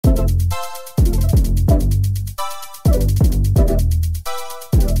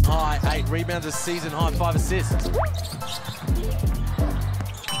High 8 rebounds a season high, 5 assists.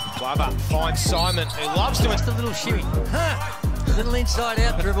 Glover finds Simon, who loves to. Just a little shimmy. Little inside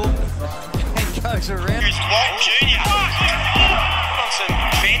out dribble. And goes around. Here's Walt Jr. On some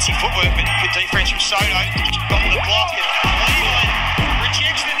fancy footwork, but good defense from Soto. Got the block and Cleveland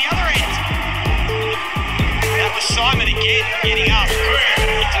rejects it at the other end. That was Simon again, getting up.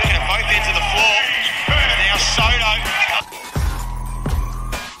 Looking at both ends of the floor. And now Soto.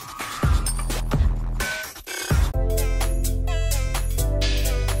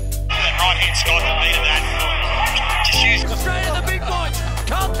 That right-hand Scott that needed that. Just use Straight to the big boys.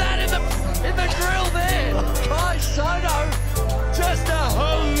 Caught that in the grill there. By Soto. Just a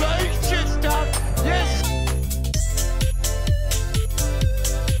hellacious stuff. Yes.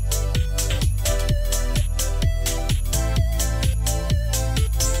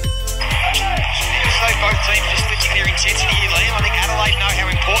 Both teams just lifting their intensity here, Liam. I think Adelaide know how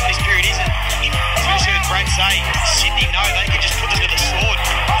important this period is, and as we heard Brad say, Sydney know they can just put them to the sword.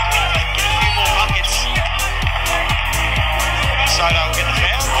 They get a few more buckets. Soto will get the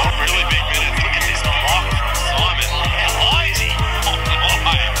foul. Oh, really big minute. Look at this block from Simon. How high is he? Oh,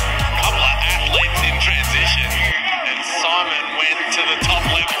 my. A couple of athletes in transition, and Simon went to the top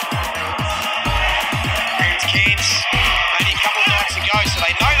level. It's Cairns, only a couple of nights ago, so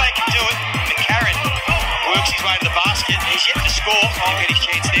they know they can do it. McCarran works his way to the basket. He's yet to score. I'll get his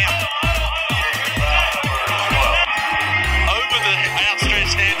chance now. Over the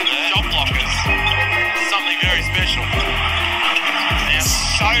outstretched hand of the shot blockers. Something very special. Now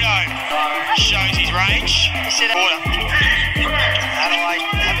Soto shows his range. Adelaide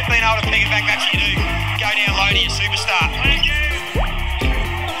haven't been able to pick it back. That's what you do. Go down low to your superstar.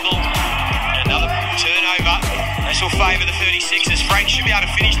 Another turnover. This will favour the 36ers. Frank should be able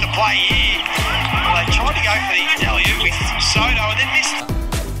to finish the play here. Well, they tried to go for the alley-oop with Soto and then missed.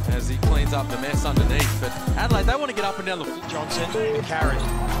 As he cleans up the mess underneath. But Adelaide, they want to get up and down the floor. Johnson, McCarran.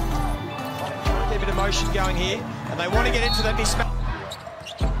 Trying to keep a bit of motion going here, and they want to get into that mismatch.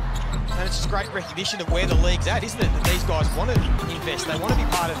 And it's just great recognition of where the league's at, isn't it? That these guys want to invest. They want to be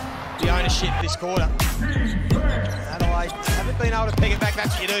part of the ownership this quarter. Adelaide haven't been able to pick it back.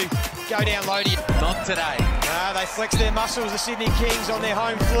 That's what you do. Go down low to you. Not today. They flex their muscles, the Sydney Kings, on their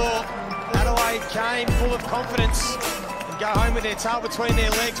home floor. Adelaide came full of confidence and go home with their tail between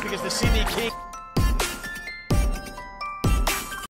their legs because the Sydney Kings...